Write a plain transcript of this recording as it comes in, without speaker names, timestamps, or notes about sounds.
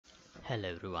Hello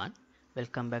everyone,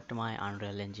 welcome back to my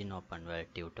Unreal Engine Open World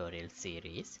tutorial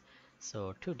series.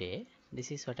 So today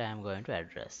this is what I am going to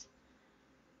address.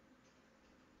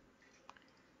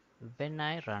 When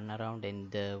I run around in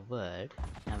the world,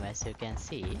 now as you can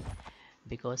see,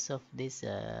 because of this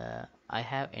I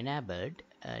have enabled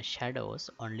shadows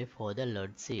only for the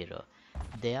LOD0.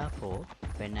 Therefore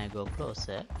when I go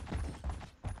closer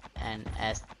and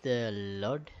as the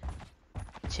LOD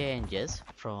changes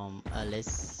from a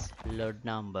less LOD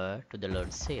number to the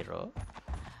LOD0,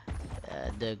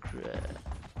 the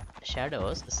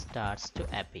shadows starts to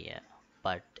appear,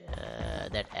 but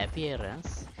that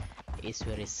appearance is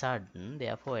very sudden,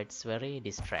 therefore it's very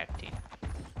distracting.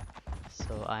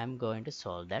 So I'm going to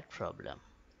solve that problem.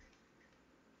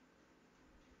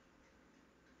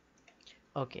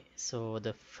 Okay, so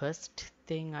the first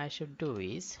thing I should do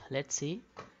is, let's see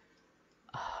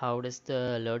how does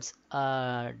the loads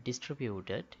are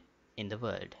distributed in the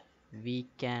world. We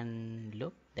can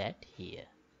look that here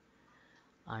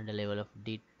under level of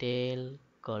detail,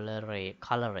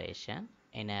 coloration,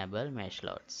 enable mesh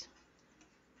loads.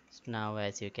 So now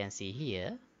as you can see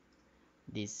here,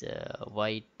 these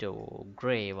white or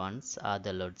gray ones are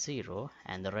the LOD0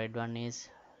 and the red one is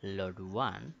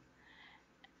LOD1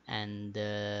 and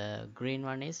the green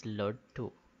one is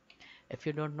LOD2. If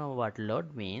you don't know what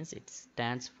LOD means, it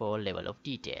stands for level of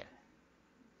detail,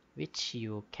 which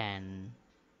you can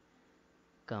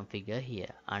configure here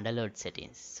under LOD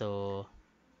settings. So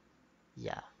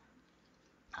yeah,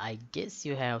 I guess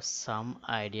you have some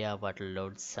idea what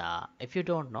loads are. If you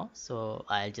don't know, so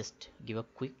I'll just give a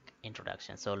quick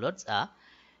introduction. So loads are,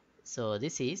 so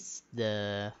this is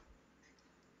the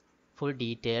full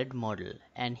detailed model,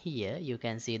 and here you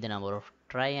can see the number of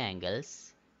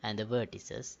triangles and the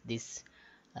vertices this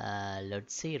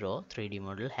LOD0 3D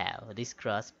model have, this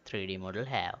grasp 3D model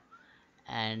have.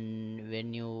 And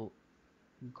when you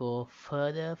go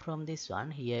further from this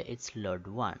one, here it's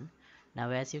LOD1.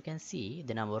 Now as you can see,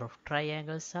 the number of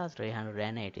triangles are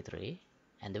 383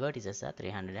 and the vertices are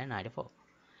 394.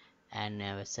 And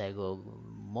as I go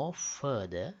more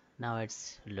further, now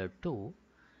it's LOD2,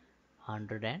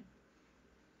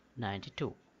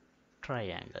 192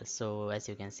 triangles. So as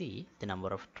you can see, the number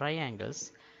of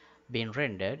triangles being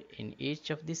rendered in each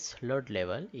of this LOD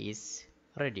level is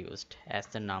reduced as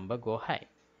the number go high.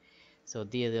 So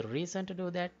the other reason to do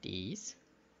that is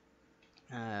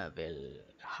well,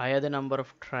 higher the number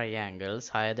of triangles,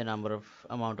 higher the number of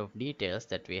amount of details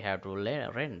that we have to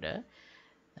render,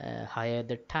 higher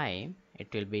the time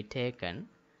it will be taken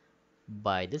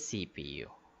by the CPU.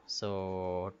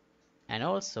 So, and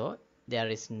also there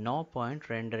is no point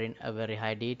rendering a very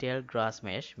high detailed grass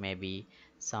mesh, maybe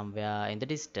somewhere in the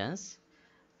distance,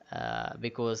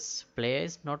 because player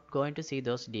is not going to see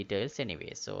those details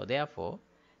anyway. So therefore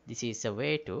this is a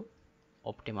way to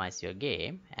optimize your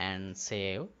game and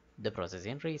save the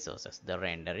processing resources, the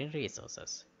rendering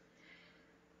resources.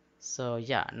 So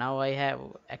yeah, now I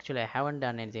haven't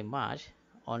done anything much,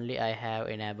 only I have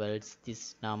enabled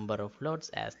this number of loads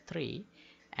as 3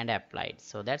 and applied.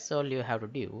 So that's all you have to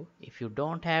do. If you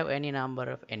don't have any number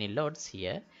of any loads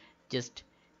here, just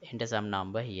enter some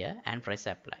number here and press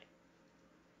apply.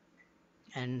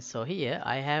 And so here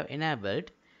I have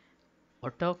enabled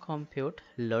auto compute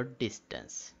load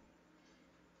distance.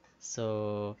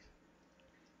 So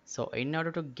in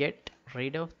order to get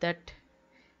rid of that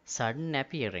sudden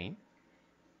appearing,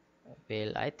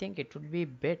 well, I think it would be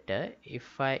better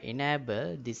if I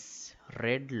enable this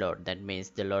red load, that means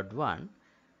the LOD1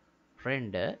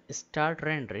 start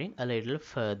rendering a little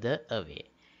further away.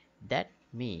 That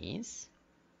means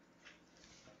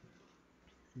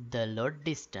the load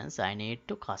distance I need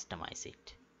to customize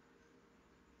it.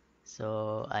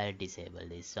 So I'll disable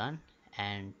this one,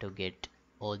 and to get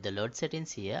all the load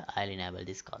settings here, I'll enable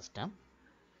this custom.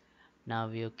 Now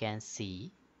you can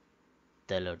see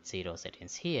the LOD0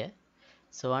 settings here.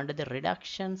 So under the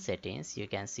reduction settings, you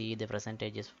can see the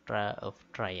percentages of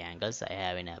triangles I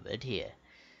have enabled here,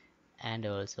 and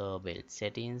also build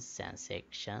settings and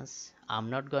sections. I'm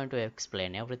not going to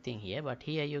explain everything here, but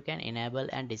here you can enable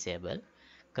and disable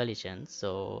collisions,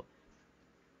 so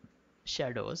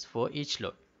shadows for each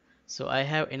load. So I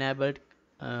have enabled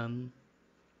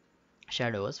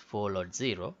shadows for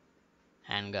LOD0,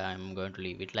 and I'm going to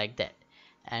leave it like that.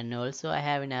 And also I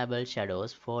have enabled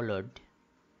shadows for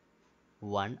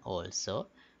LOD1 also,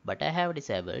 but I have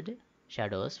disabled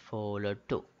shadows for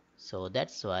LOD2. So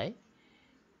that's why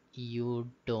you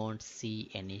don't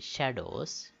see any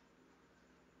shadows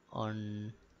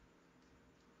on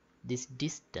this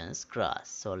distance grass.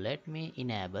 So let me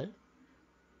enable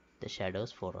the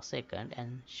shadows for a second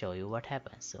and show you what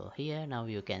happens. So here now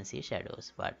you can see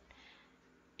shadows, but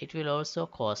it will also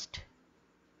cost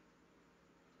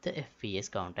the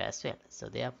FPS counter as well. So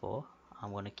therefore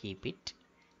I'm gonna keep it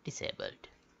disabled.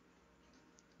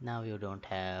 Now you don't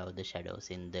have the shadows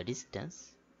in the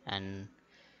distance, and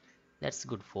that's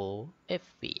good for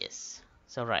FPS.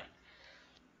 So right,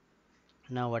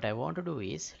 now what I want to do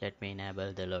is, let me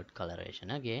enable the LOD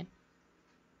coloration again.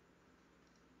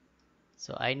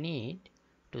 So I need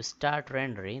to start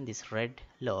rendering this red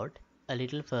LOD a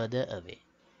little further away.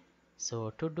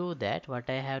 So to do that, what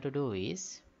I have to do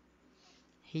is,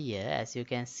 here as you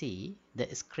can see,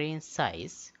 the screen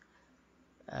size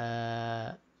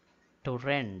to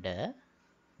render,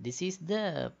 this is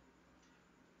the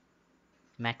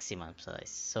maximum size.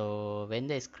 So when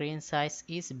the screen size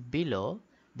is below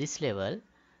this level,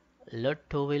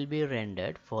 LOD2 will be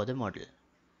rendered for the model.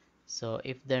 So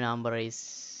if the number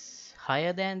is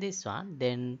higher than this one,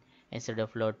 then instead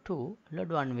of LOD2,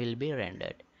 LOD1 will be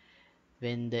rendered.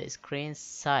 When the screen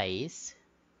size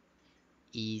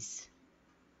is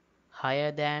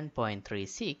higher than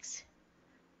 0.36,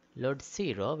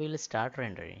 LOD0 will start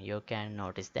rendering. You can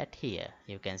notice that here.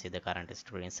 You can see the current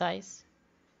screen size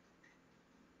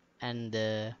and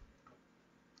the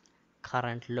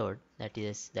current LOD that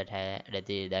is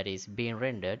being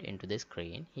rendered into the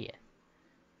screen here.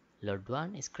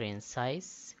 LOD1 screen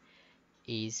size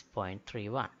is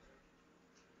 0.31.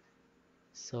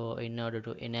 So in order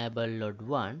to enable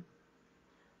LOD1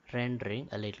 rendering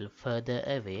a little further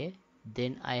away,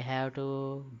 then I have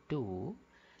to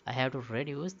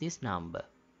reduce this number.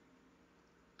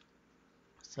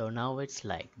 So now it's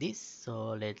like this.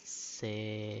 So let's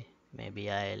say maybe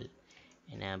I'll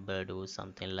do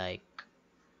something like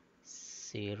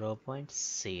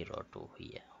 0.02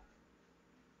 here.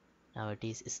 Now it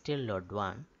is still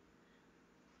LOD1.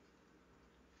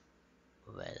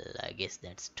 Well, I guess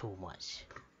that's too much.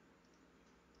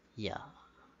 Yeah,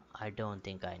 I don't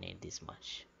think I need this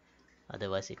much.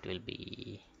 Otherwise it will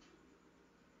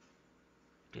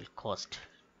cost.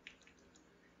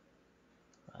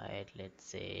 Right, let's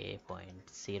say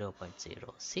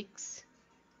 0.06.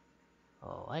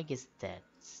 Oh, I guess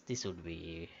this would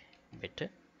be better.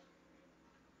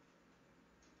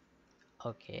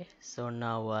 Okay, so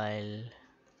now I'll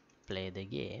play the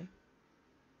game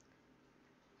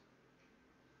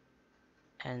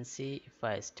and see if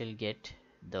I still get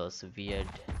those weird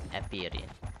appearing.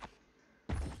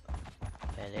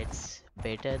 Well, it's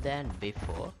better than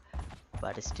before,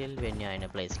 but still when you're in a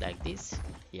place like this,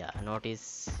 yeah,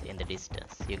 notice in the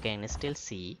distance you can still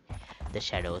see the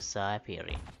shadows are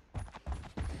appearing,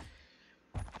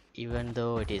 even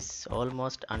though it is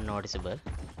almost unnoticeable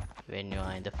when you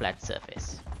are in the flat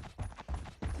surface.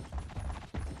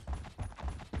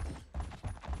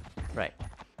 Right.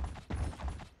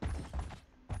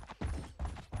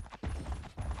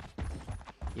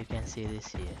 You can see this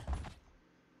here.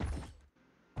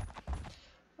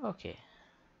 Okay.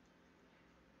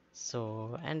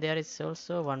 So, and there is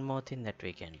also one more thing that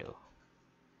we can do.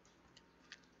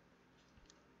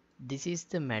 This is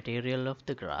the material of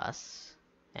the grass,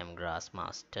 grass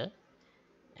master,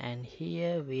 and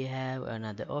here we have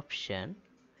another option,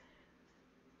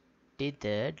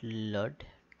 tethered LOD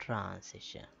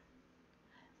transition.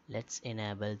 Let's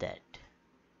enable that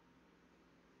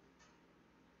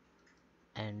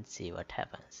and see what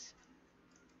happens.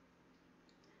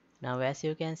 Now as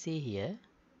you can see here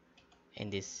in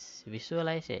this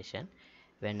visualization,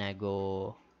 when I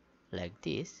go like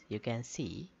this, you can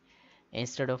see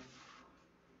instead of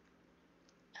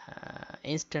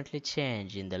instantly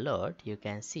change in the LOD, you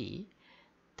can see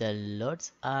the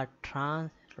LODs are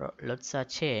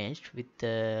changed with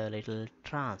a little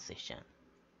transition.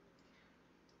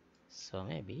 So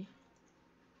maybe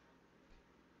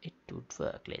it would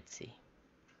work. Let's see.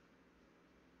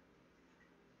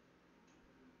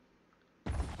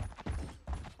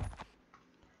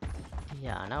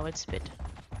 Yeah, now it's better.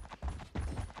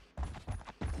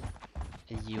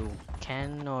 You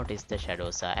can notice the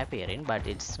shadows are appearing, but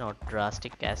it's not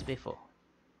drastic as before.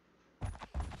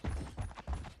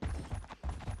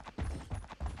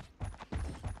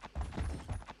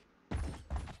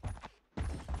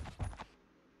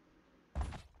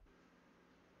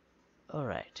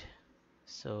 Alright,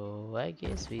 so I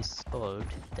guess we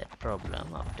solved that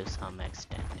problem up to some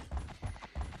extent.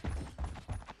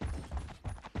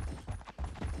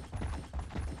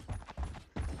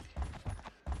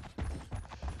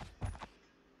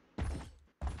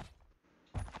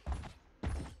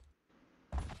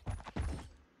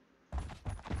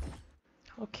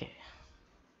 Okay.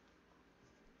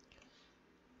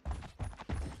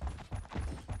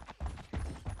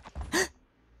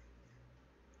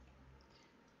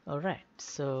 Alright,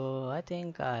 So I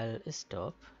think I'll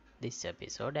stop this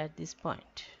episode at this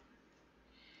point.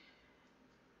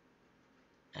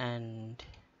 And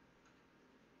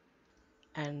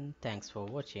thanks for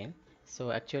watching.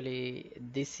 So actually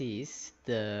this is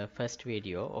the first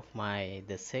video of my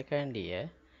the second year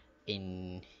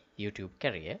in YouTube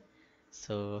career.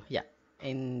 So yeah,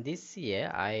 in this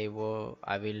year I will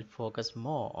focus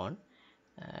more on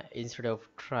instead of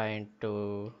trying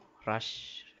to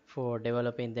rush for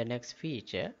developing the next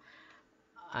feature,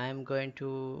 I'm going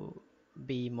to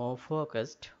be more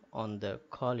focused on the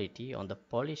quality, on the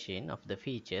polishing of the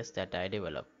features that I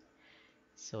develop.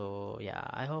 So yeah,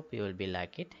 I hope you will be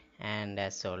like it. And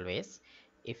as always,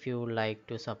 if you like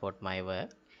to support my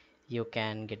work, you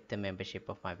can get the membership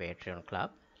of my Patreon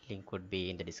club. Link would be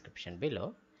in the description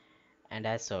below. And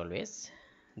as always,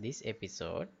 this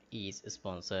episode is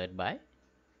sponsored by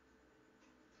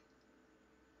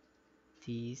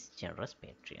these generous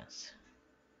Patreons.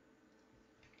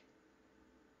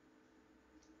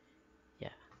 Yeah,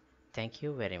 thank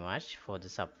you very much for the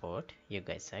support you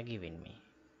guys are giving me.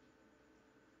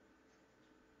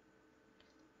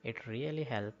 It really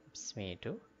helps me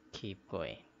to keep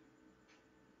going.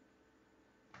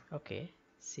 Okay,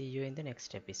 see you in the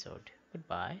next episode.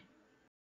 Goodbye.